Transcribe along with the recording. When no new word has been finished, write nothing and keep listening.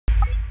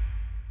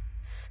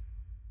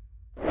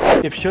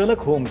If Sherlock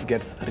Holmes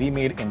gets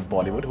remade in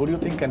Bollywood, who do you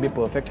think can be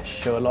perfect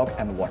Sherlock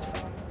and Watson?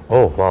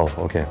 Oh wow,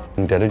 okay.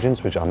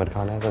 Intelligence, which Aamir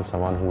Khan has, and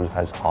someone who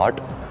has heart.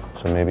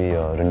 So maybe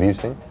Ranveer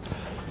Singh.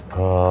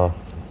 A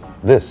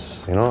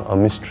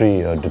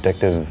mystery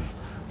detective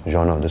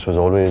genre. This was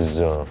always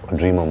a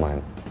dream of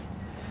mine.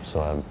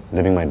 So I'm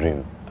living my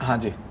dream.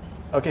 Hanji.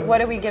 Okay. What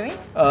are we giving?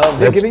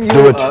 We're giving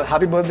you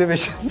happy birthday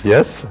wishes.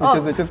 Yes.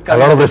 Which is a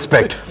lot of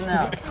respect.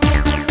 No.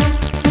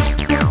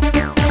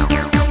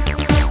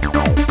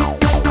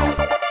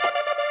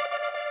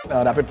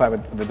 Rapid fire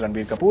with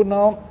Ranbir Kapoor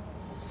now.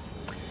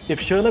 If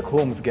Sherlock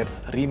Holmes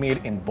gets remade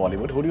in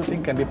Bollywood, who do you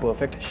think can be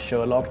perfect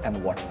Sherlock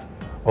and Watson?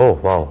 Oh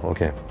wow,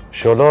 okay.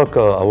 Sherlock,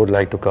 I would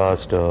like to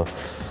cast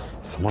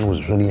someone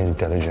who's really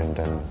intelligent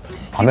and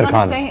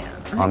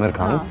Aamir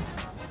Khan.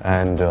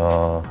 And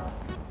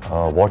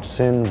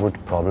Watson would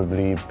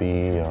probably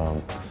be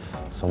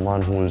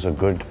someone who's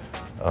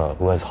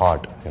who has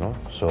heart, you know.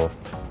 So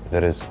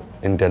there is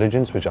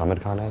intelligence, which Aamir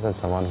Khan has, and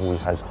someone who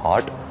has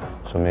heart.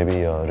 So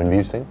maybe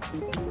Ranveer Singh.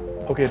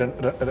 Okay,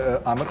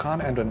 Aamir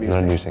Khan and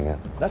Ranveer Singh, yeah.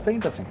 That's very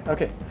interesting.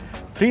 Okay.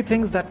 3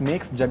 things that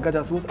makes Jagga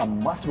Jasoos a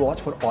must-watch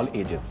for all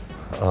ages.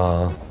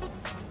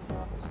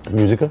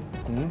 Musical.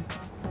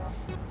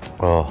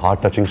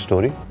 Heart-touching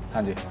story.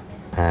 Hanji.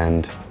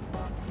 And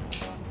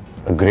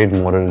a great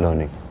moral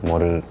learning,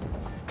 moral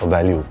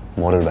value.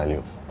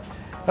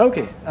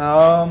 Okay.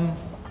 A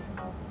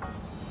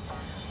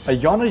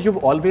genre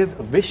you've always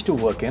wished to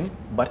work in,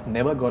 but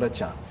never got a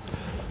chance.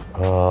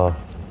 A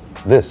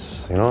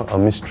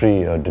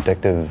mystery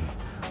detective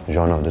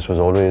genre. This was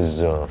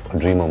always a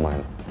dream of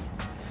mine.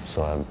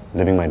 So I'm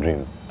living my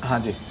dream.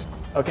 Hanji.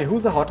 Okay,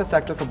 who's the hottest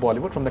actress of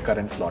Bollywood from the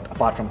current slot,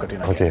 apart from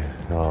Katrina? Okay.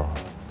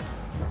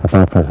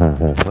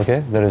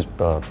 Okay, there is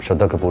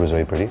Shraddha Kapoor is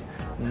very pretty.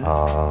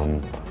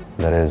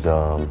 There is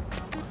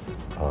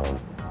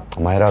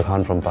Mahira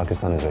Khan from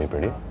Pakistan is very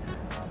pretty.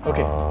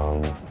 Okay.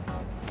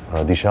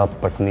 Disha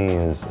Patani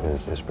is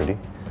pretty.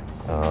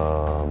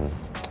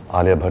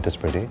 Alia Bhatt is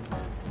pretty.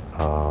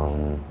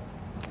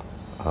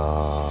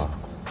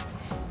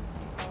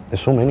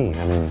 There's so many.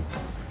 I mean,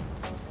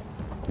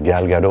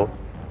 Gal Gadot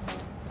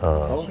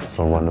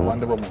from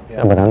Wonder Woman.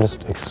 Yeah, but I'm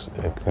just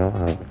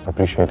I'm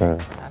appreciating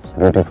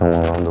beauty from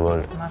around the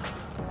world.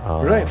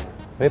 Right.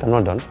 Wait, I'm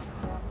not done.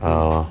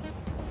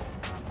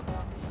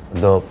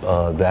 The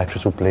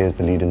actress who plays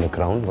the lead in The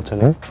Crown, what's her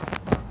name?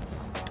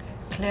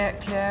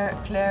 Claire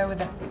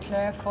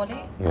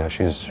Foley? Yeah,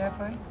 she's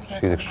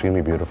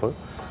extremely beautiful.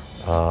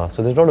 So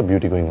there's a lot of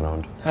beauty going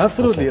around.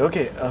 Absolutely.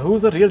 Okay.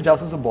 Who's the real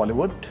Jasoos of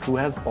Bollywood who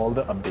has all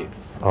the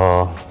updates?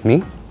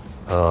 Me.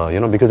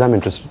 Because I'm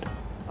interested.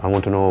 I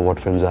want to know what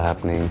films are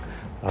happening,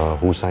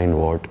 who signed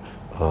what.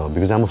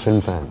 Because I'm a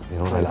film fan.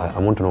 I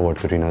want to know what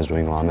Katrina is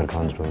doing, or Aamir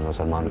Khan's doing, or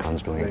Salman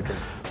Khan's doing,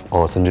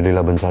 or Sanjay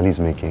Leela Bhansali's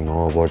making,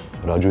 or what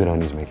Raju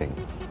Irani's making.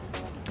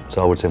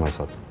 So I would say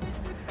myself.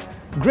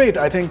 Great.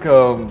 I think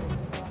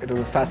it was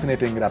a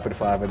fascinating rapid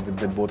fire with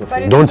both of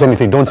you. Don't say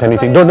anything. Don't say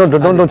anything.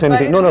 Don't say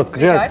anything. No,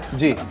 Katrina.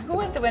 Ji. Who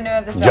is the winner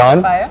of this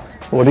rapid fire?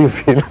 What do you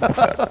feel?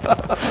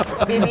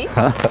 Baby.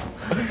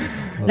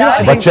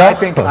 I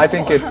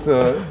think it's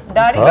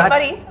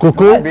that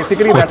cuckoo.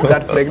 Basically,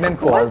 that pregnant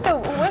pause. Who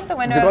was the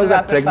winner because of the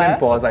that pregnant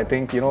pause, I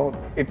think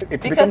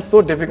it becomes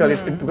so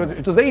difficult. Because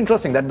it was very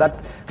interesting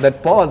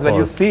that pause when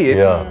you see it.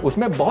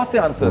 उसमें बहुत से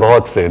answers.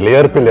 बहुत से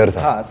layer पे layer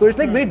था. So it's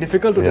like very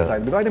difficult to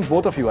decide. Because I think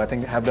both of you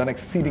have done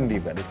exceedingly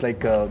well. It's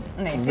like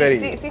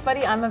very. See,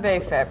 Fari, I'm a very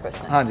fair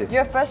person.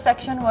 Your first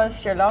section was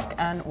Sherlock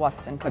and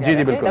Watson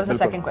together. That was the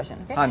second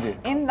question. Okay?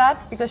 In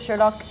that, because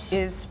Sherlock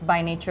is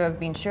by nature of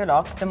being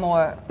Sherlock, the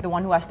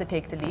one who has to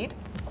take the lead,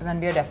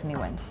 Ranbir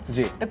definitely wins.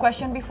 The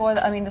question before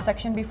that, the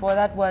section before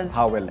that was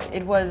how well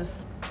it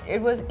was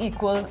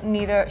equal,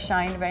 neither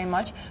shined very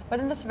much. But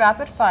in this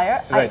rapid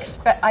fire,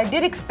 I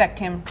did expect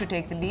him to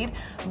take the lead,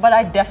 but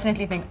I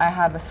definitely think I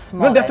have a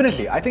small edge. No,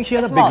 definitely. I think she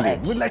has a big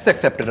lead. Well, let's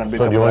accept it, Ranbir.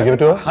 So do you want to give it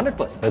to her?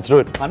 100%. Let's do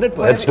it. 100%.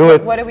 Let's do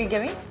it. What are we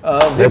giving?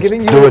 We're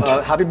giving you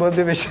happy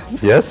birthday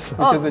wishes. Yes.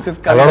 Which is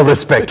a lot of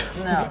respect.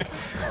 No.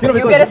 Because,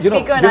 you get a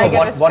speaker and I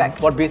get respect.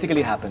 What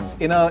basically happens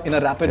in a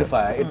rapid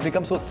fire, it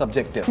becomes so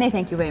subjective. No,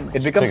 thank you very much.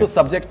 It becomes so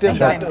subjective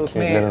that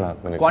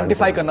उसमें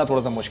quantify करना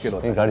थोड़ा सा मुश्किल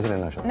होता है. गाड़ी से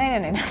लेना शो.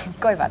 नहीं,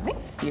 कोई बात नहीं.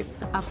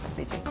 आप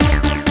दीजिए.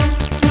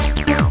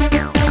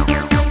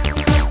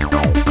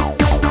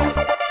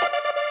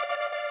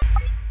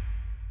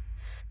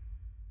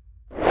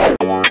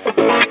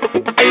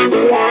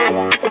 Hey.